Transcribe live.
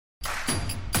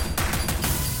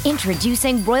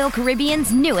Introducing Royal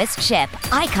Caribbean's newest ship,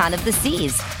 Icon of the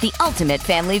Seas, the ultimate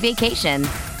family vacation.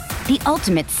 The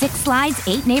ultimate 6 slides,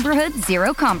 8 neighborhoods,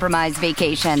 0 compromise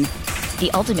vacation.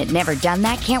 The ultimate never done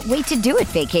that, can't wait to do it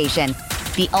vacation.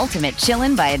 The ultimate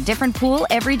chillin' by a different pool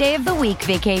every day of the week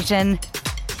vacation.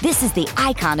 This is the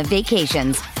Icon of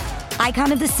vacations.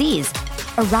 Icon of the Seas,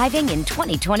 arriving in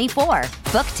 2024.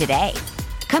 Book today.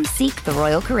 Come seek the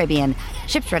Royal Caribbean.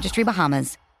 Ships Registry,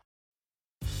 Bahamas.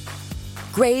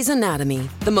 Grey's Anatomy,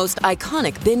 the most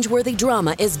iconic binge-worthy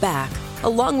drama, is back,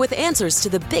 along with answers to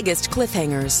the biggest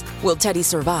cliffhangers. Will Teddy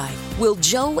survive? Will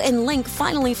Joe and Link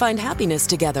finally find happiness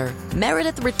together?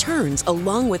 Meredith returns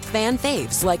along with fan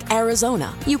faves like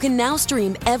Arizona. You can now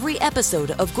stream every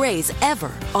episode of Grey's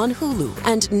ever on Hulu,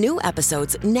 and new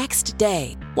episodes next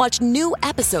day. Watch new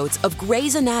episodes of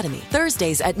Grey's Anatomy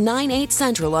Thursdays at 9/8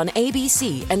 Central on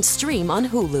ABC and stream on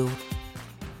Hulu.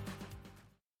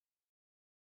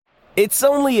 It's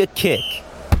only a kick,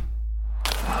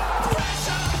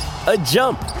 a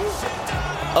jump,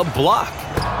 a block.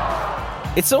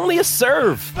 It's only a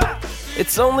serve.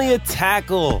 It's only a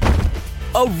tackle,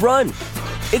 a run.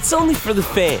 It's only for the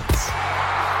fans.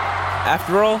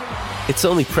 After all, it's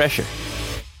only pressure.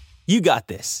 You got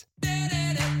this.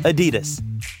 Adidas.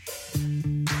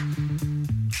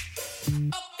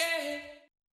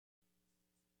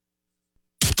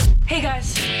 Hey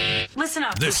guys, listen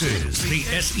up. This is the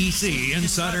SEC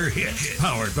Insider Hit,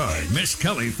 powered by Miss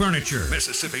Kelly Furniture,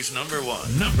 Mississippi's number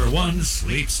one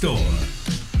sleep store.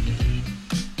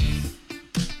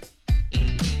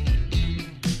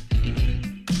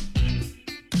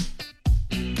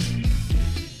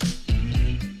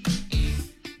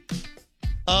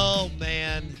 Oh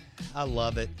man, I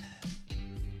love it.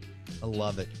 I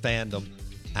love it. Fandom.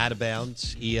 Out of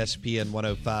Bounds, ESPN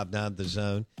 105.9 The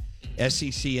Zone.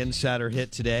 SEC Insider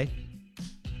Hit today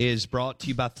is brought to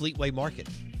you by Fleetway Market.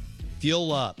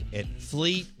 Fuel up at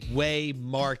Fleetway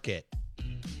Market.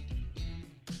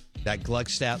 That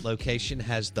Gluckstadt location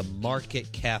has the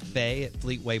Market Cafe at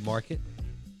Fleetway Market.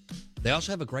 They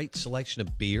also have a great selection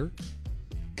of beer,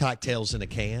 cocktails in a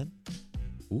can.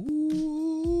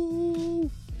 Ooh.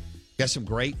 Got some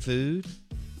great food.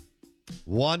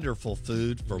 Wonderful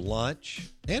food for lunch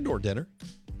and or dinner.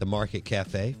 The Market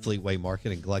Cafe, Fleetway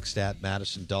Market in Gluckstadt,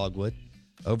 Madison, Dogwood.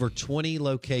 Over 20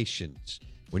 locations.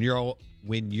 When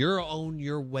you're on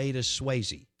your way to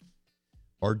Swayze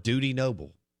or Duty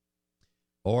Noble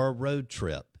or a road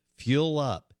trip, fuel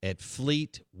up at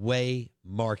Fleetway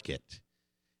Market.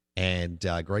 And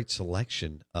great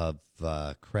selection of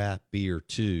craft beer,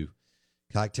 too.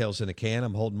 Cocktails in a can.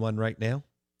 I'm holding one right now.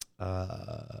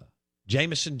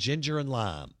 Jameson Ginger and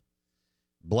Lime.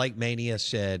 Blake Mania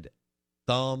said,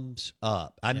 thumbs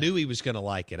up. I knew he was going to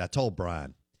like it. I told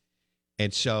Brian.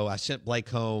 And so I sent Blake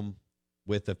home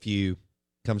with a few.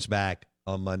 Comes back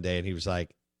on Monday, and he was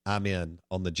like, I'm in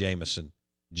on the Jameson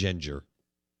Ginger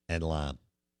and Lime.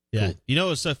 Yeah. Cool. You know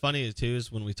what's so funny, too,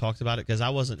 is when we talked about it, because I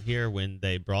wasn't here when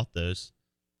they brought those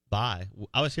by.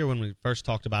 I was here when we first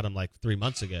talked about them like 3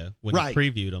 months ago when we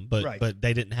previewed them, but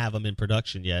they didn't have them in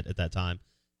production yet at that time.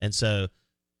 And so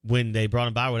when they brought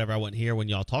them by, whatever, I wasn't here when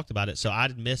y'all talked about it. So I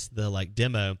missed the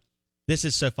demo. This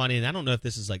is so funny, and I don't know if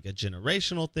this is like a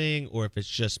generational thing or if it's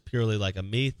just purely like a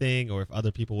me thing or if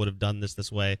other people would have done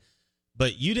this way.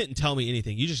 But you didn't tell me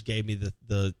anything. You just gave me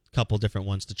the couple different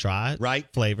ones to try.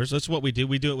 Right. Flavors. That's what we do.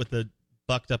 We do it with the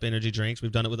Bucked Up energy drinks.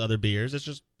 We've done it with other beers. It's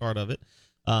just part of it.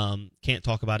 Can't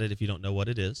talk about it if you don't know what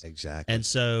it is. Exactly. And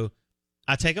so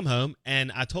I take them home,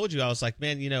 and I told you, I was like,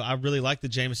 man, I really like the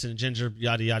Jameson Ginger,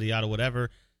 yada, yada, yada, whatever.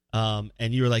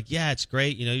 And you were like, yeah, it's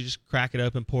great. You just crack it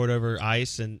open, pour it over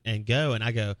ice, and go. And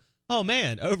I go, oh,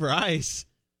 man, over ice?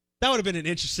 That would have been an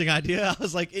interesting idea. I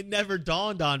was like, it never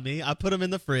dawned on me. I put them in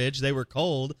the fridge. They were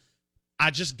cold.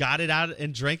 I just got it out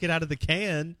and drank it out of the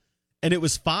can, and it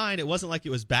was fine. It wasn't like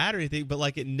it was bad or anything,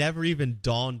 but it never even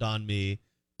dawned on me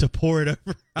to pour it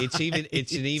over ice.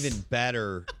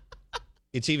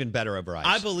 It's even better over ice.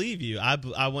 I believe you. I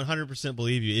 100%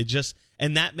 believe you. It just,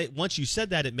 and that once you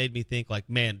said that, it made me think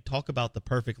man, talk about the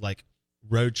perfect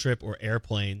road trip or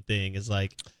airplane thing is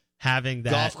having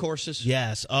that. Golf courses.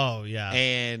 Yes. Oh yeah.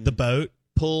 And the boat.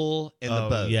 Pull in the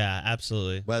boat. Yeah,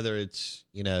 absolutely. Whether it's,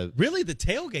 really the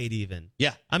tailgate even.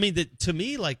 Yeah. I mean, to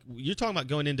me, you're talking about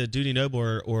going into Duty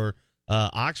Noble or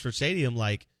Oxford Stadium,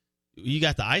 you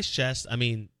got the ice chest. I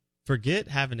mean, forget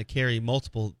having to carry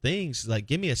multiple things.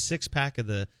 Give me a 6-pack of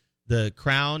the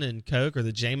Crown and Coke or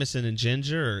the Jameson and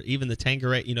Ginger or even the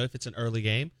Tanqueray. If it's an early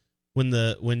game,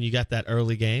 when you got that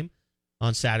early game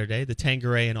on Saturday, the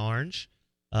Tanqueray and Orange.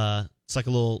 It's like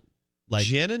a little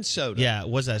gin and soda. Yeah,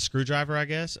 was that a screwdriver? I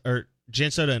guess or Gin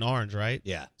soda and orange, right?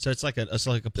 Yeah. So it's like a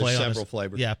play on several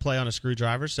flavors. Yeah, play on a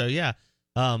screwdriver. So yeah,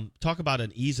 talk about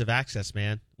an ease of access,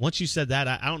 man. Once you said that,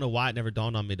 I don't know why it never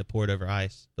dawned on me to pour it over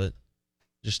ice, but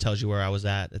just tells you where I was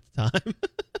at the time.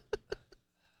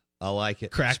 I like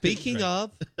it. Speaking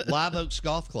of Live Oaks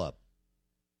Golf Club,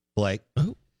 Blake,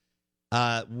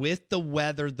 with the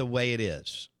weather the way it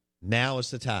is, now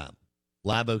is the time.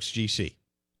 Live Oaks GC.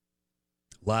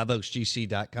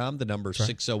 LiveOaksGC.com. The number is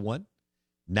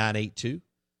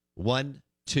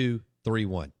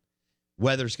 601-982-1231.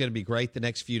 Weather's going to be great the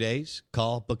next few days.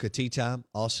 Call, book a tee time.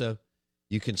 Also,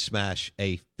 you can smash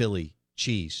a Philly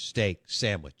cheese steak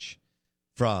sandwich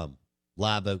from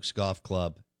Live Oaks Golf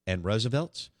Club and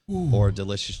Roosevelt's, or a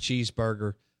delicious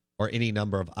cheeseburger, or any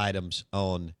number of items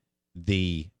on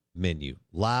the menu.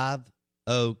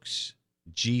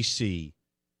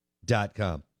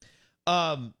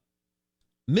 LiveOaksGC.com.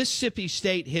 Mississippi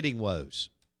State hitting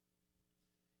woes.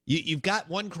 You've got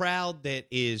one crowd that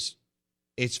is,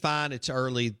 it's fine, it's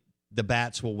early, the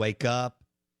bats will wake up,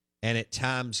 and at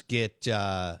times get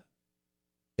at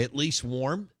least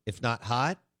warm, if not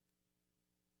hot.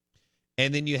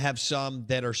 And then you have some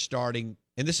that are starting,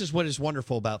 and this is what is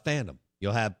wonderful about fandom.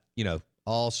 You'll have,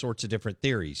 all sorts of different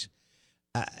theories.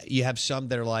 You have some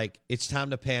that are like, it's time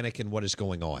to panic and what is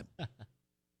going on.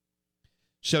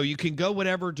 So you can go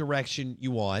whatever direction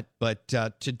you want, but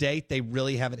to date, they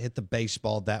really haven't hit the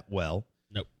baseball that well.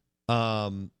 Nope.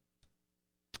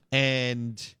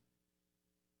 And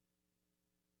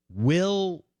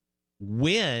will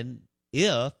when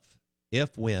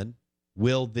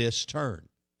will this turn?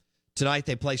 Tonight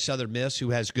they play Southern Miss, who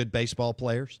has good baseball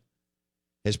players,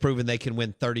 has proven they can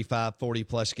win 35,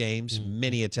 40-plus games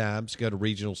many a times, go to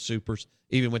regional supers,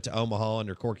 even went to Omaha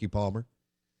under Corky Palmer.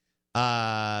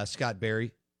 Scott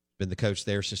Berry, been the coach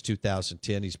there since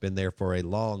 2010. He's been there for a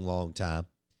long, long time.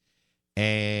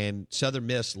 And Southern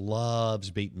Miss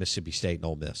loves beating Mississippi State and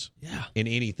Ole Miss. Yeah. In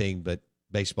anything, but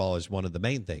baseball is one of the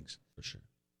main things. For sure.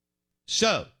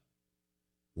 So,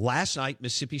 last night,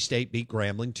 Mississippi State beat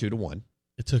Grambling 2-1.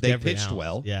 They pitched ounce.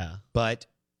 well. Yeah. But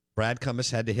Brad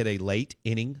Cummins had to hit a late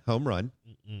inning home run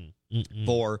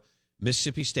for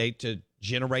Mississippi State to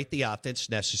generate the offense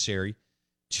necessary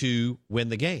to win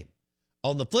the game.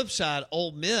 On the flip side,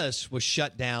 Ole Miss was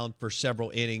shut down for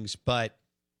several innings, but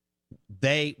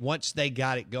once they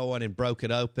got it going and broke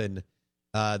it open,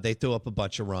 they threw up a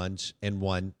bunch of runs and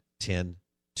won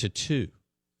 10-2.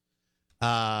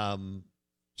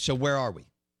 So where are we?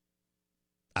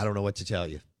 I don't know what to tell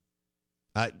you.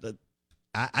 I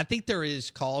think there is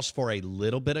cause for a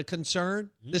little bit of concern.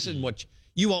 This is what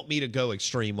you want me to go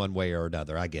extreme one way or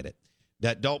another. I get it.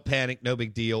 That don't panic, no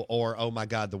big deal, or oh my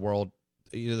God, the world,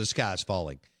 the sky's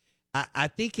falling. I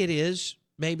think it is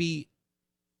maybe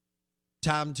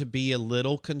time to be a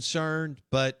little concerned,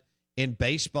 but in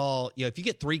baseball, if you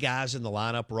get three guys in the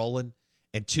lineup rolling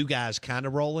and two guys kind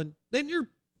of rolling, then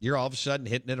you're all of a sudden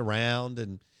hitting it around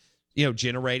and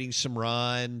generating some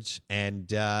runs,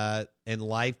 and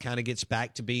life kind of gets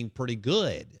back to being pretty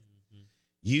good.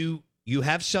 You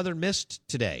have Southern Miss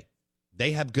today.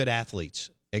 They have good athletes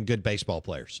and good baseball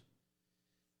players,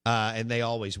 and they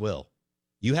always will.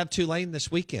 You have Tulane this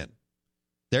weekend.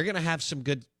 They're going to have some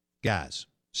good guys.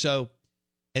 So,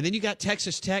 and then you got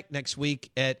Texas Tech next week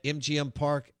at MGM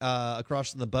Park across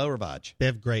from the Beau Rivage. They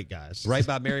have great guys. Right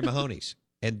by Mary Mahoney's.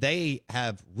 And they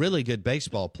have really good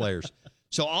baseball players.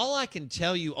 So all I can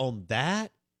tell you on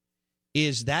that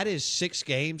is 6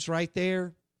 games right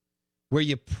there where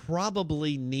you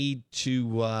probably need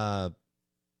to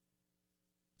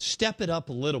step it up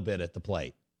a little bit at the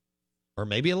plate, or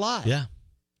maybe a lot. Yeah,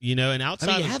 and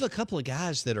outside, you have a couple of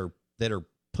guys that are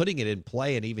putting it in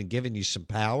play and even giving you some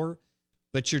power,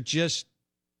 but you're just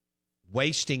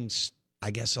wasting,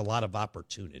 I guess, a lot of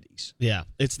opportunities. Yeah,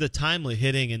 it's the timely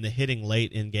hitting and the hitting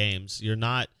late in games. You're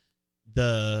not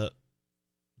the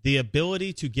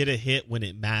ability to get a hit when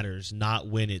it matters, not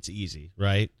when it's easy,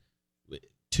 right?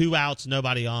 2 outs,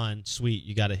 nobody on, sweet,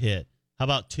 you got a hit. How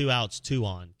about 2 outs, 2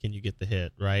 on? Can you get the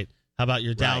hit, right? How about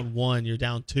you're down 1, you're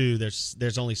down 2,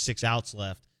 there's only 6 outs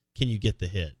left. Can you get the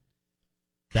hit?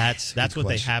 That's what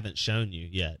they haven't shown you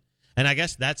yet. And I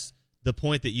guess that's the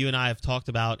point that you and I have talked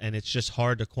about, and it's just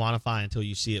hard to quantify until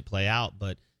you see it play out,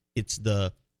 but it's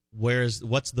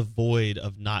what's the void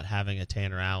of not having a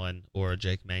Tanner Allen or a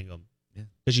Jake Mangum?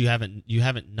 Because you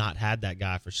haven't not had that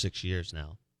guy for 6 years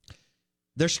now.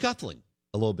 They're scuffling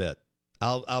a little bit.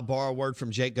 I'll borrow a word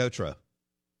from Jake Gautreaux.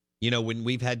 When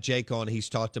we've had Jake on, he's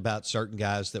talked about certain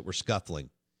guys that were scuffling,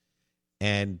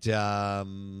 and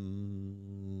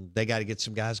they got to get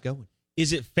some guys going.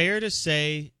 Is it fair to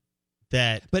say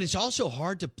that? But it's also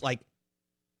hard to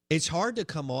It's hard to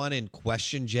come on and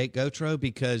question Jake Gautreaux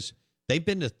because they've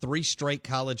been to 3 straight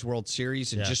College World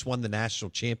Series and just won the national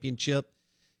championship,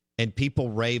 and people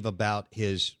rave about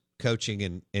his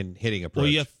coaching and hitting approach.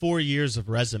 Well, you have 4 years of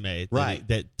resume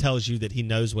that tells you that he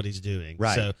knows what he's doing.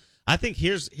 Right. So I think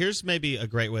here's maybe a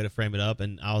great way to frame it up,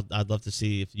 and I'd love to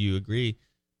see if you agree.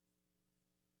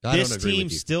 This team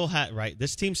still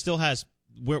has.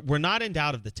 We're not in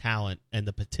doubt of the talent and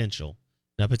the potential.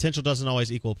 Now, potential doesn't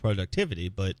always equal productivity,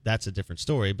 but that's a different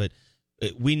story. But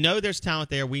we know there's talent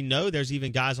there. We know there's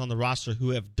even guys on the roster who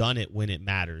have done it when it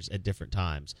matters at different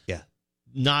times. Yeah.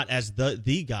 Not as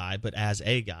the guy, but as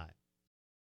a guy.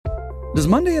 Does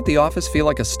Monday at the office feel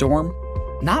like a storm?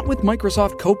 Not with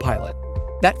Microsoft Copilot.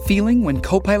 That feeling when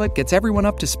Copilot gets everyone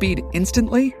up to speed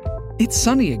instantly? It's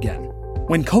sunny again.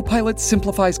 When Copilot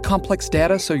simplifies complex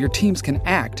data so your teams can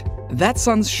act, that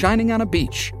sun's shining on a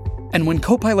beach. And when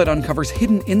Copilot uncovers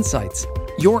hidden insights,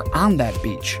 you're on that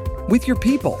beach with your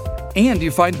people, and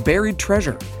you find buried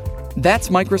treasure. That's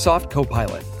Microsoft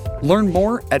Copilot. Learn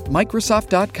more at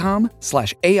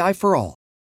Microsoft.com/AI for all.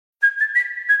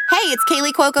 Hey, it's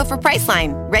Kaylee Cuoco for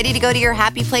Priceline. Ready to go to your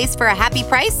happy place for a happy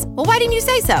price? Well, why didn't you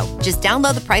say so? Just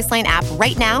download the Priceline app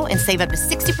right now and save up to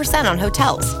 60% on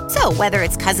hotels. So whether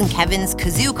it's Cousin Kevin's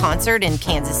Kazoo Concert in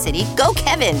Kansas City, go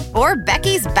Kevin, or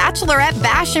Becky's Bachelorette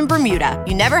Bash in Bermuda,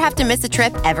 you never have to miss a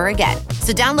trip ever again.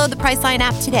 So download the Priceline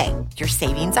app today. Your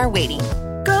savings are waiting.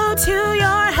 Go to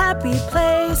your happy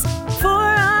place for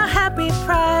a happy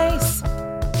price.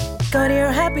 Go to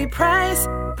your happy price,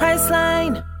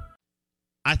 Priceline.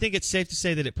 I think it's safe to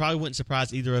say that it probably wouldn't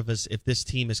surprise either of us if this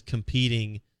team is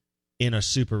competing in a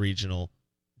super regional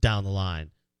down the line.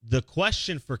 The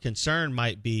question for concern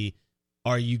might be,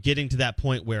 are you getting to that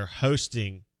point where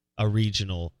hosting a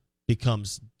regional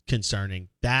becomes concerning?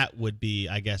 That would be,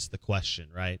 I guess, the question,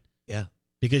 right? Yeah.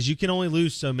 Because you can only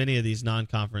lose so many of these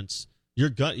non-conference.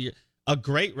 A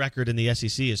great record in the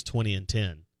SEC is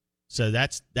 20-10. So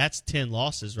that's 10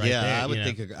 losses right there. Yeah,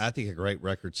 I think a great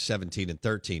record's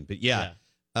 17-13. But yeah.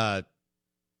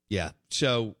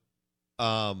 So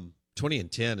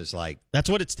 20-10 is like that's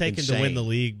what it's taken insane to win the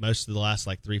league most of the last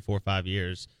 3, 4, 5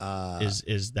 years.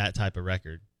 Is that type of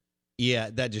record? Yeah,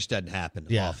 that just doesn't happen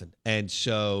often, and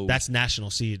so that's national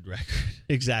seed record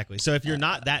exactly. So if you're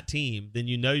not that team, then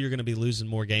you know you're going to be losing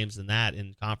more games than that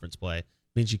in conference play. It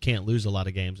means you can't lose a lot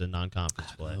of games in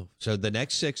non-conference play. So the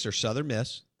next 6 are Southern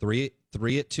Miss, 3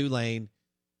 at Tulane,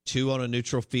 2 on a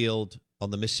neutral field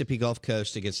on the Mississippi Gulf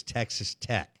Coast against Texas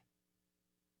Tech.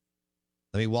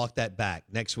 Let me walk that back.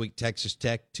 Next week, Texas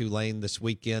Tech, Tulane this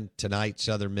weekend. Tonight,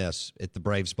 Southern Miss at the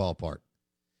Braves ballpark.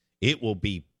 It will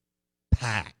be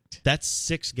packed. That's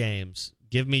 6 games.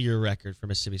 Give me your record for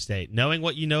Mississippi State. Knowing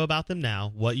what you know about them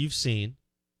now, what you've seen,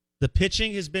 the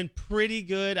pitching has been pretty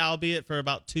good, albeit for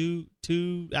about two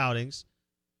outings.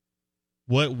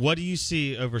 What do you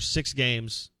see over 6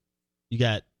 games? You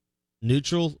got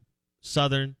neutral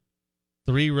Southern,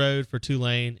 3 road for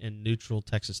Tulane, and neutral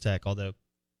Texas Tech, although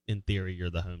in theory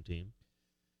you're the home team.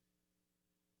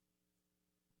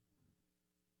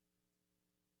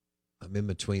 I'm in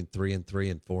between 3-3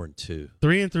 and 4-2.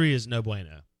 3-3 is no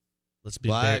bueno. Let's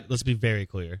be very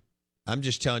clear. I'm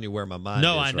just telling you where my mind is.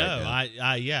 No, I know. Right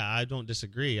now. I don't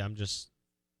disagree. I'm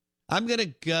gonna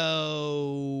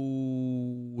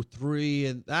go 3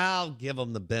 and I'll give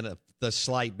them the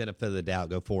slight benefit of the doubt.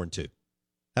 Go 4-2.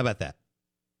 How about that?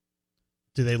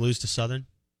 Do they lose to Southern?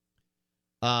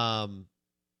 Not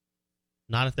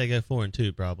if they go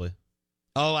 4-2, probably.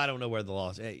 Oh, I don't know where the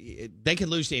loss. They could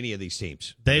lose to any of these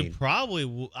teams. Probably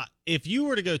will. If you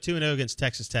were to go 2-0 against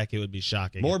Texas Tech, it would be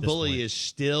shocking. More Bully is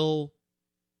still.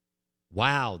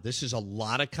 Wow, this is a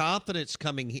lot of confidence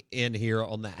coming in here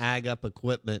on the Ag Up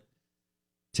Equipment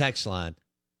text line.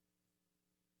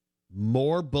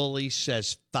 More Bully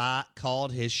says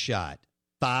called his shot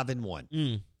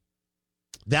 5-1.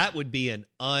 That would be an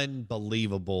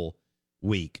unbelievable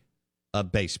week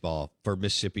of baseball for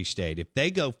Mississippi State. If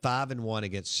they go 5-1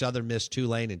 against Southern Miss,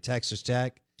 Tulane, and Texas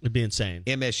Tech, it'd be insane.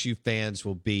 MSU fans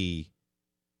will be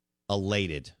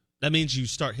elated. That means you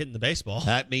start hitting the baseball.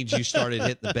 That means you started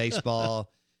hitting the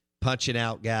baseball, punching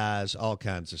out guys, all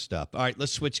kinds of stuff. All right,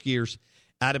 let's switch gears.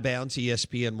 Out of bounds,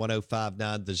 ESPN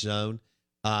 105.9 The Zone.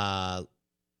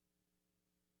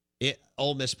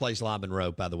 Ole Miss plays La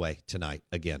Monroe, by the way, tonight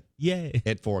again. Yay.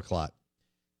 At 4 o'clock.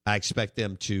 I expect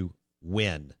them to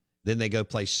win. Then they go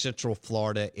play Central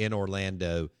Florida in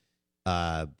Orlando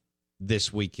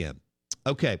this weekend.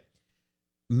 Okay.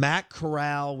 Matt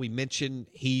Corral, we mentioned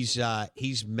he's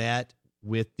met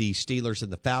with the Steelers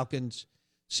and the Falcons.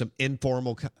 Some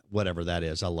informal, whatever that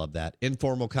is, I love that.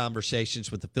 Informal conversations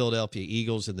with the Philadelphia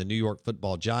Eagles and the New York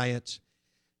Football Giants.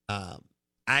 I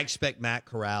expect Matt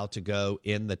Corral to go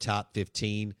in the top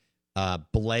 15.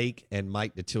 Blake and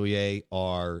Mike Detillier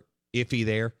are iffy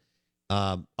there.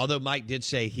 Although Mike did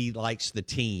say he likes the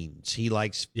teens. He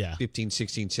likes 15,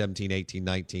 16, 17, 18,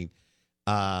 19.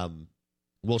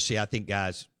 We'll see. I think,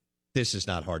 guys, this is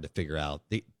not hard to figure out.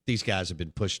 These guys have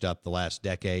been pushed up the last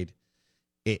decade.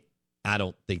 I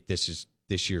don't think this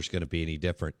year's going to be any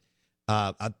different.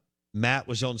 Matt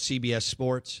was on CBS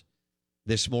Sports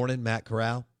this morning, Matt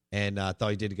Corral, and I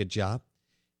thought he did a good job.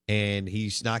 And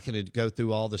he's not going to go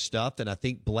through all the stuff. And I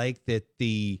think, Blake, that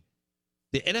the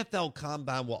NFL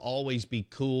Combine will always be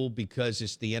cool because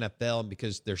it's the NFL and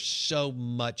because there's so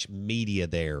much media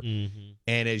there. Mm-hmm.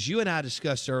 And as you and I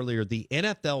discussed earlier, the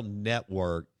NFL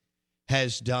Network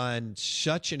has done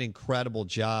such an incredible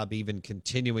job even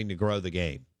continuing to grow the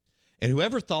game. And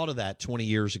whoever thought of that 20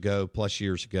 years ago, plus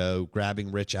years ago,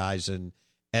 grabbing Rich Eisen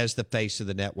as the face of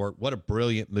the network, what a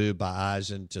brilliant move by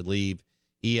Eisen to leave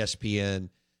ESPN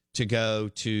to go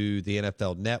to the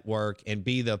NFL Network and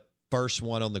be the first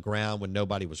one on the ground when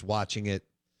nobody was watching it.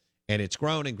 And it's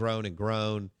grown and grown and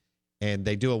grown, and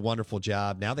they do a wonderful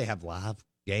job. Now they have live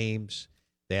games,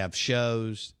 they have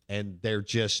shows, and they're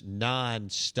just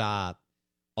nonstop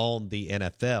on the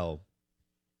NFL.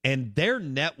 And their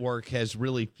network has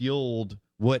really fueled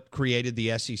what created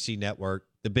the SEC network,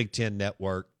 the Big Ten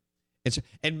network.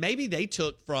 And maybe they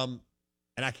took from,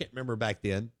 and I can't remember back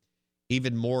then,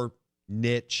 even more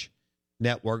niche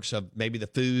networks of maybe the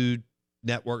food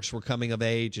networks were coming of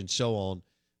age and so on.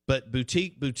 But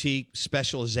boutique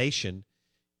specialization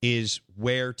is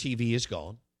where TV has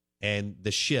gone and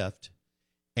the shift.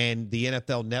 And the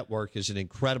NFL Network is an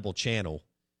incredible channel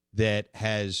that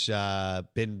has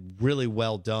been really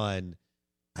well done,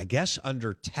 I guess,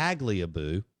 under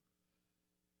Tagliabue.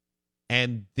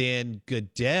 And then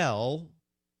Goodell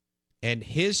and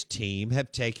his team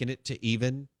have taken it to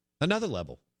even another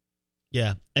level.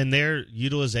 Yeah, and their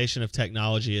utilization of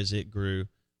technology as it grew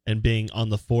and being on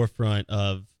the forefront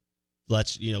of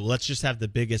let's just have the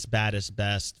biggest, baddest,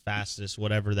 best, fastest,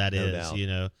 whatever that is.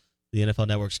 doubt. The NFL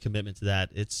Network's commitment to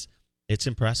that, it's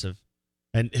impressive.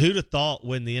 And who'd have thought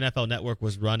when the NFL Network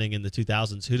was running in the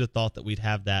 2000s, who'd have thought that we'd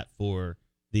have that for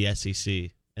the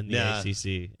SEC and the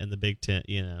ACC and the Big Ten,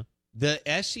 The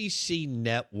SEC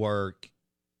Network,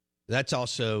 that's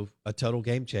also a total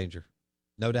game changer.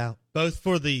 No doubt. Both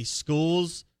for the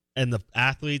schools and the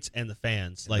athletes and the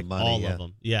fans, and like the money, all of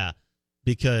them. Yeah.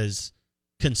 Because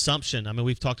consumption, I mean,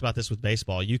 we've talked about this with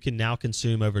baseball. You can now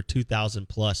consume over 2,000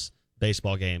 plus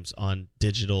baseball games on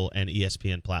digital and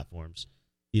ESPN platforms.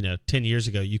 10 years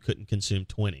ago, you couldn't consume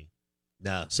 20.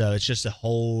 No. So it's just a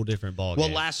whole different ballgame. Well,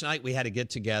 last night we had a get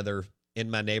together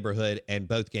in my neighborhood, and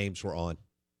both games were on.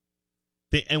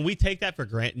 And we take that for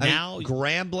granted now.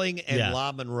 Grambling and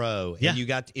La Monroe. And you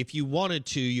got, if you wanted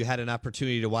to, you had an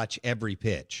opportunity to watch every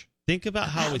pitch. Think about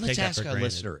how we take that for granted.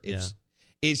 Listener,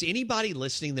 is anybody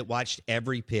listening that watched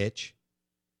every pitch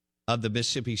of the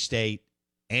Mississippi State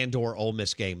and/or Ole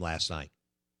Miss game last night?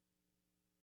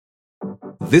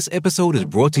 This episode is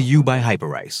brought to you by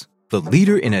Hyperice, the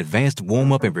leader in advanced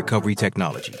warm-up and recovery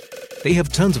technology. They have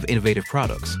tons of innovative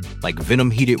products, like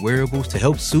Venom-heated wearables to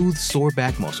help soothe sore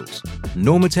back muscles,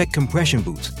 Normatec compression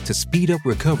boots to speed up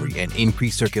recovery and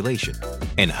increase circulation,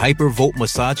 and Hypervolt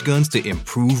massage guns to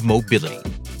improve mobility.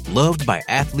 Loved by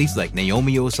athletes like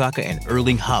Naomi Osaka and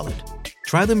Erling Haaland.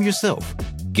 Try them yourself.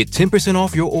 Get 10%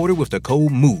 off your order with the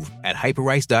code MOVE at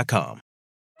Hyperice.com.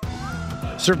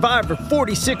 Survivor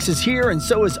 46 is here, and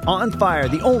so is On Fire,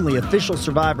 the only official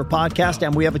Survivor podcast,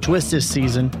 and we have a twist this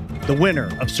season. The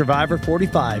winner of Survivor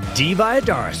 45, Dee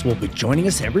Valladares, will be joining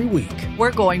us every week.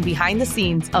 We're going behind the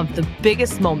scenes of the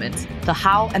biggest moments, the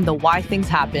how and the why things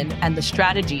happen, and the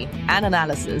strategy and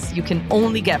analysis you can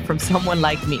only get from someone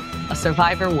like me, a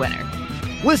Survivor winner.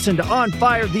 Listen to On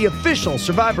Fire, the official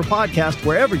Survivor podcast,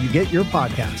 wherever you get your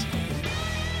podcast.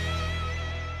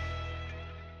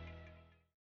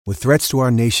 With threats to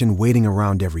our nation waiting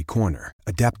around every corner,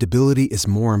 adaptability is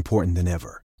more important than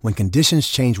ever. When conditions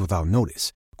change without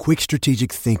notice, quick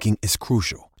strategic thinking is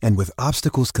crucial. And with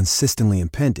obstacles consistently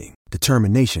impending,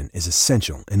 determination is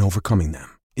essential in overcoming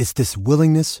them. It's this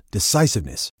willingness,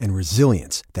 decisiveness, and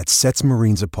resilience that sets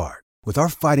Marines apart. With our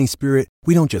fighting spirit,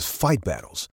 we don't just fight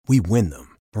battles, we win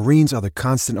them. Marines are the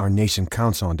constant our nation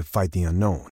counts on to fight the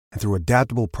unknown. And through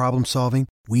adaptable problem solving,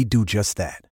 we do just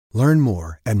that. Learn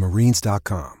more at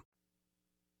Marines.com.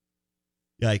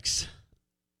 Yikes.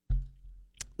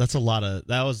 That's a lot of...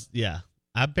 That was... Yeah.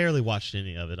 I barely watched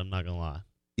any of it. I'm not going to lie.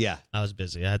 Yeah. I was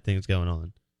busy. I had things going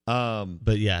on.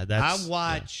 But yeah, that's... I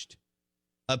watched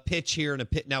a pitch here and a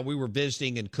pitch... Now, we were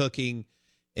visiting and cooking,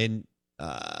 and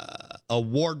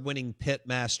award-winning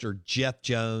pitmaster Jeff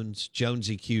Jones,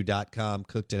 JonesyQ.com,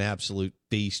 cooked an absolute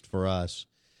feast for us.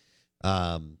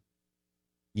 Lasagna,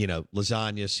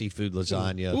 seafood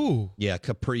lasagna. Ooh. Yeah,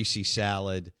 caprese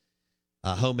salad,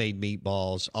 homemade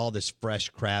meatballs, all this fresh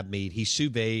crab meat. He sous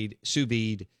vide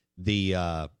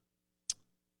the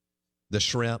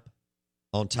shrimp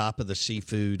on top of the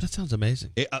seafood. That sounds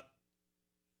amazing.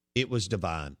 It was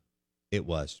divine. It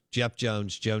was. Jeff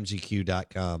Jones,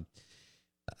 JonesyQ.com.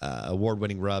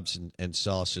 Award-winning rubs and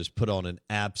sauces, put on an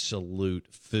absolute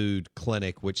food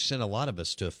clinic, which sent a lot of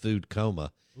us to a food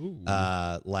coma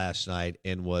last night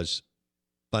and was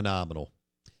phenomenal.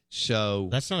 So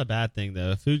that's not a bad thing,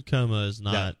 though. A food coma is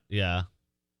not. Yeah,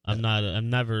 I'm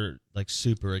never like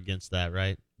super against that,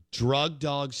 right? Drug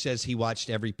Dog says he watched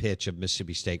every pitch of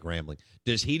Mississippi State Grambling.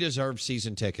 Does he deserve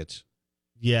season tickets?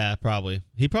 Yeah, probably.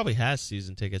 He probably has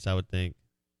season tickets, I would think.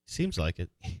 Seems like it.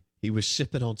 He was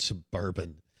sipping on some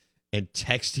bourbon and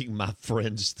texting my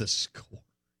friends the score.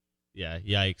 Yeah,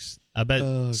 yikes. I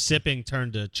bet sipping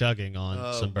turned to chugging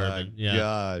on some bourbon. Yeah.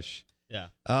 Gosh. Yeah.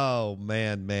 Oh,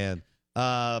 man.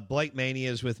 Blake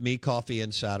Mania is with me, Coffee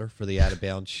Insider, for the Out of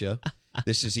Bounds show.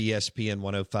 This is ESPN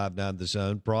 105.9 The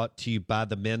Zone, brought to you by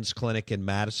the Men's Clinic in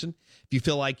Madison. If you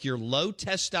feel like you're low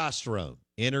testosterone,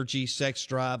 energy, sex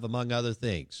drive, among other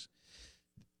things,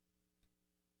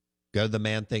 go to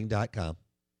themanthing.com.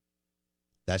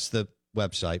 That's the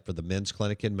website for the Men's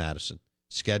Clinic in Madison.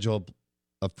 Schedule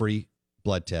a free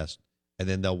blood test, and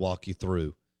then they'll walk you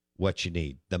through what you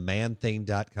need.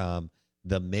 Themanthing.com,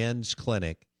 the Men's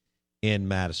Clinic in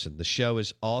Madison. The show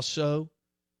is also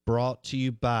brought to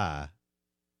you by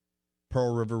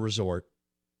Pearl River Resort,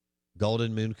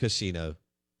 Golden Moon Casino,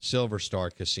 Silver Star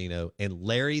Casino, and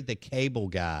Larry the Cable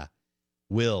Guy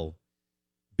will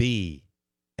be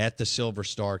at the Silver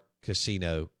Star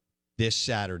Casino this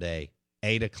Saturday,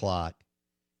 8 o'clock,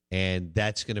 and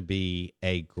that's going to be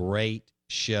a great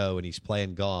show, and he's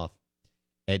playing golf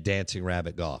at Dancing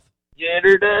Rabbit Golf. Get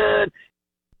her done.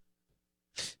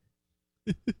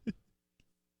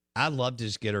 I loved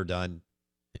his get her done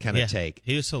kind of take.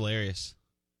 He was hilarious.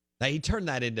 Now, he turned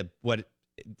that into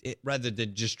rather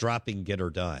than just dropping get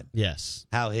her done. Yes.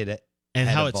 How hit it and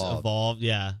how it's evolved.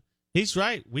 Yeah, he's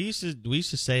right. We used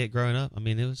to say it growing up. I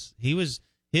mean,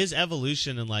 his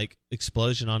evolution and like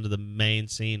explosion onto the main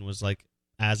scene was like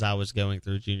as I was going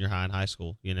through junior high and high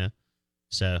school.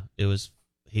 So he was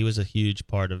a huge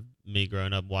part of me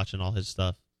growing up watching all his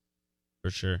stuff for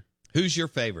sure. Who's your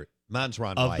favorite? Mine's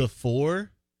Ron White. Of the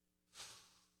four.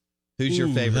 Who's your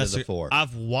favorite of the four?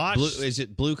 I've watched. Is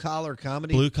it Blue Collar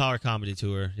Comedy? Blue Collar Comedy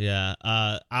Tour, yeah.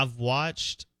 I've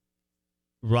watched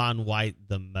Ron White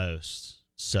the most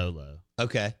solo.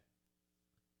 Okay.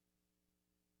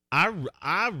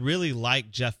 I really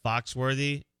like Jeff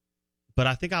Foxworthy, but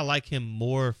I think I like him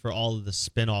more for all of the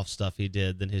spin-off stuff he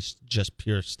did than his just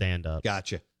pure stand-up.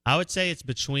 Gotcha. I would say it's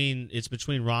between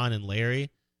Ron and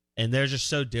Larry. And they're just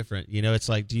so different. It's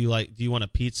like, do you want a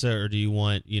pizza or do you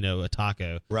want, a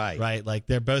taco? Right. Right. Like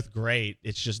they're both great.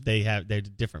 It's just they're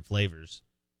different flavors.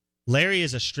 Larry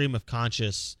is a stream of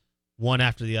conscious, one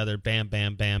after the other, bam,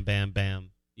 bam, bam, bam,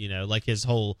 bam. Like his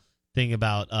whole thing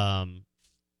about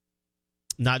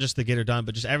not just the get her done,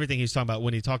 but just everything he's talking about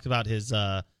when he talked about his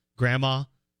grandma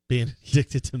being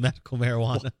addicted to medical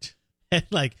marijuana. What? And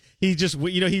like he just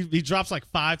he drops like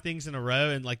 5 things in a row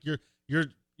and like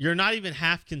you're not even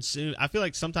half consumed. I feel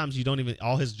like sometimes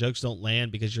all his jokes don't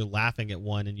land because you're laughing at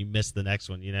one and you miss the next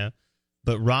one,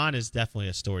 But Ron is definitely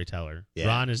a storyteller. Yeah.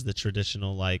 Ron is the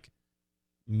traditional like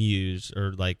muse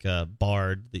or like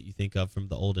bard that you think of from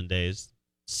the olden days.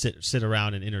 Sit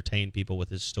around and entertain people with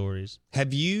his stories.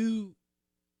 Have you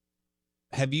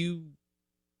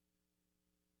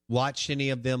watched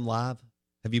any of them live?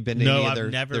 Have you been to any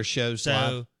of their shows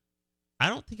live? I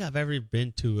don't think I've ever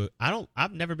been to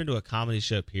I've never been to a comedy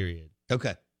show, period.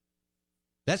 Okay.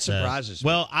 That surprises me.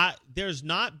 Well, there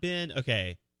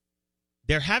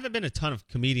haven't been a ton of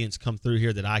comedians come through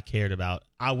here that I cared about.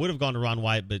 I would have gone to Ron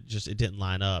White, but just it didn't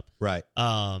line up. Right.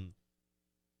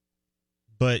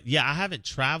 But yeah, I haven't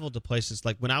traveled to places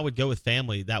like when I would go with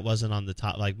family, that wasn't on the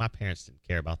top. Like my parents didn't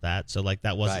care about that. So like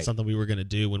that wasn't something we were going to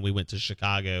do when we went to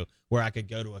Chicago where I could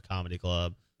go to a comedy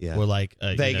club. Yeah. Or like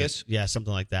Vegas.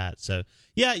 Something like that. So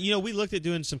yeah, we looked at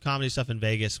doing some comedy stuff in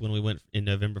Vegas when we went in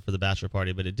November for the bachelor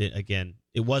party, but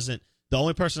it wasn't the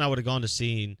only person I would have gone to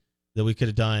see that we could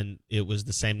have done. It was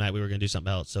the same night we were going to do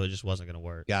something else, so it just wasn't going to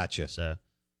work. Gotcha. So,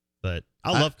 but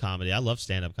I love comedy. I love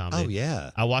stand-up comedy. Oh yeah,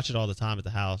 I watch it all the time at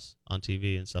the house on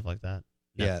TV and stuff like that.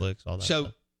 Netflix, all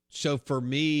that. So for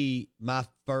me,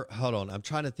 hold on, I'm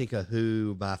trying to think of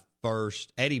who my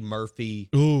first Eddie Murphy.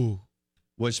 Ooh.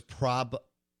 was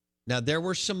now there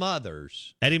were some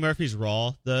others. Eddie Murphy's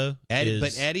Raw, though.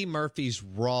 But Eddie Murphy's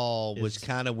Raw was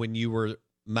kind of when you were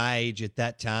my age at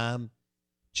that time.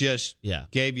 Just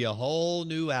gave you a whole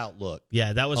new outlook.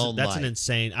 Yeah, that's an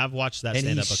insane. I've watched that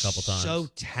stand up a couple times. So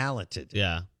talented.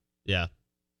 Yeah.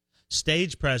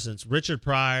 Stage presence: Richard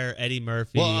Pryor, Eddie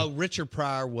Murphy. Well, Richard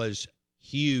Pryor was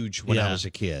huge when I was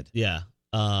a kid. Yeah.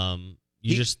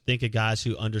 You just think of guys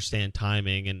who understand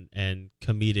timing and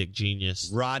comedic genius.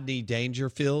 Rodney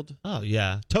Dangerfield. Oh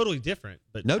yeah, totally different,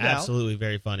 but no doubt, absolutely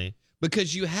very funny.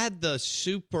 Because you had the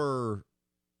super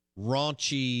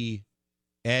raunchy,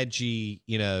 edgy,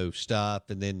 stuff,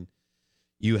 and then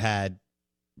you had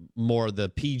more of the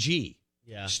PG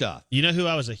stuff. You know who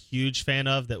I was a huge fan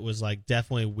of that was like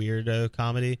definitely weirdo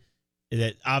comedy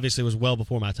that obviously was well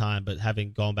before my time, but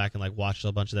having gone back and like watched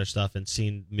a bunch of their stuff and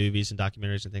seen movies and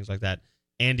documentaries and things like that,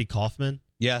 Andy Kaufman.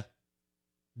 Yeah.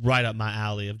 Right up my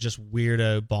alley of just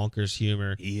weirdo bonkers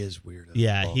humor. He is weirdo.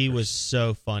 Yeah, bonkers. He was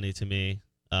so funny to me.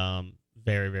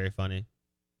 Very, very funny.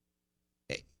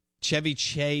 Chevy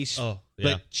Chase. Oh,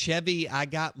 yeah. But I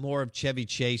got more of Chevy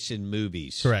Chase in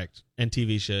movies. Correct. And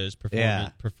TV shows,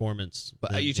 performance.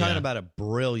 But are you talking about a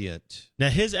brilliant... Now,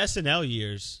 his SNL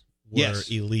years were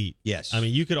elite. Yes. I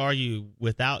mean, you could argue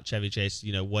without Chevy Chase,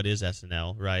 what is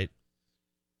SNL, right?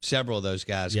 Several of those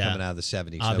guys coming out of the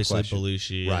 70s, obviously no question.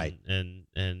 Belushi, right.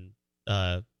 and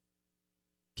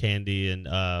Candy and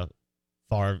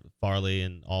Farley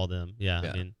and all them. Yeah.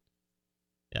 I mean,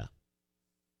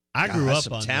 I grew up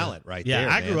some on talent right there.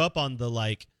 Yeah, I grew up on the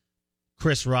like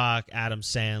Chris Rock, Adam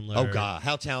Sandler. Oh God,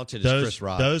 how talented is Chris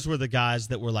Rock? Those were the guys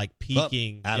that were like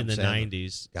peaking in the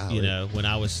 '90s. Golly. When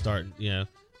I was starting,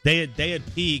 they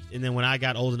had peaked, and then when I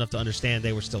got old enough to understand,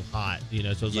 they were still hot. So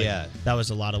it was like that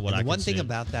was a lot of what I consumed. One thing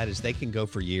about that is they can go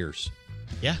for years.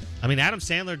 Yeah, I mean Adam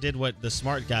Sandler did what the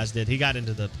smart guys did. He got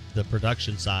into the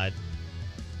production side,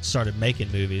 started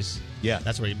making movies. Yeah,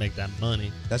 that's where you make that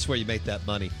money.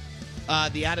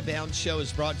 The Out of Bounds Show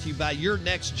is brought to you by your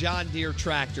next John Deere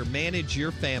tractor. Manage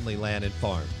your family land and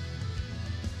farm.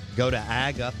 Go to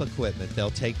Ag Up Equipment. They'll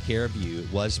take care of you.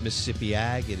 It was Mississippi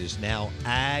Ag. It is now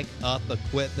Ag Up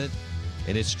Equipment,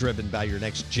 and it's driven by your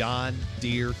next John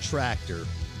Deere tractor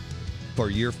for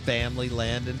your family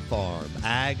land and farm.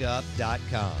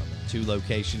 AgUp.com. 2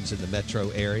 locations in the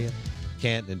metro area.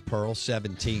 Canton and Pearl,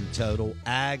 17 total.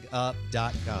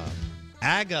 AgUp.com.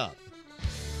 Ag Up.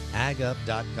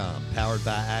 AgUp.com, powered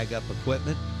by Ag Up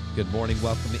Equipment. Good morning,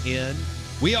 welcome in.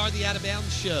 We are the Out of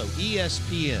Bounds Show,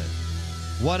 ESPN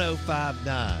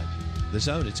 105.9. The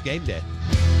Zone, it's game day.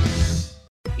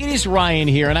 It is Ryan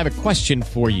here, and I have a question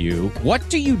for you. What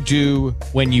do you do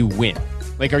when you win?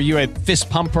 Like, are you a fist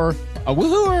pumper, a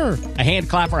woohooer, a hand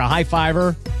clapper, a high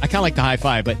fiver? I kind of like the high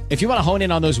five, but if you want to hone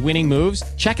in on those winning moves,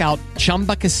 check out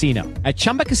Chumba Casino. At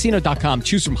ChumbaCasino.com,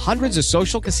 choose from hundreds of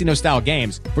social casino-style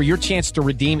games for your chance to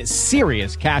redeem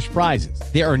serious cash prizes.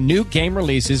 There are new game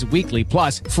releases weekly,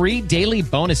 plus free daily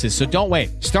bonuses, so don't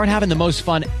wait. Start having the most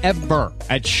fun ever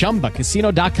at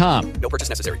ChumbaCasino.com. No purchase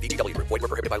necessary. VGW. Void where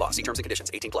prohibited by law. See terms and conditions.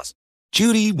 18+.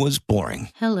 Judy was boring.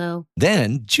 Hello.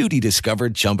 Then Judy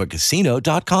discovered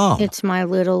ChumbaCasino.com. It's my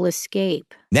little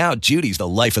escape. Now Judy's the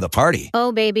life of the party.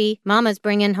 Oh, baby, mama's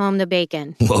bringing home the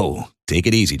bacon. Whoa, take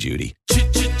it easy, Judy.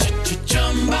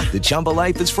 The Chumba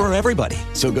life is for everybody.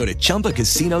 So go to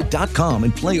ChumbaCasino.com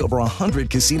and play over 100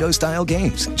 casino-style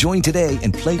games. Join today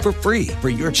and play for free for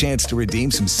your chance to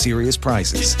redeem some serious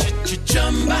prizes.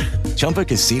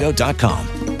 ChumbaCasino.com.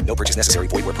 No purchase necessary.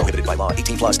 Void where prohibited by law.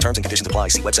 18+. Terms and conditions apply.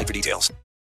 See website for details.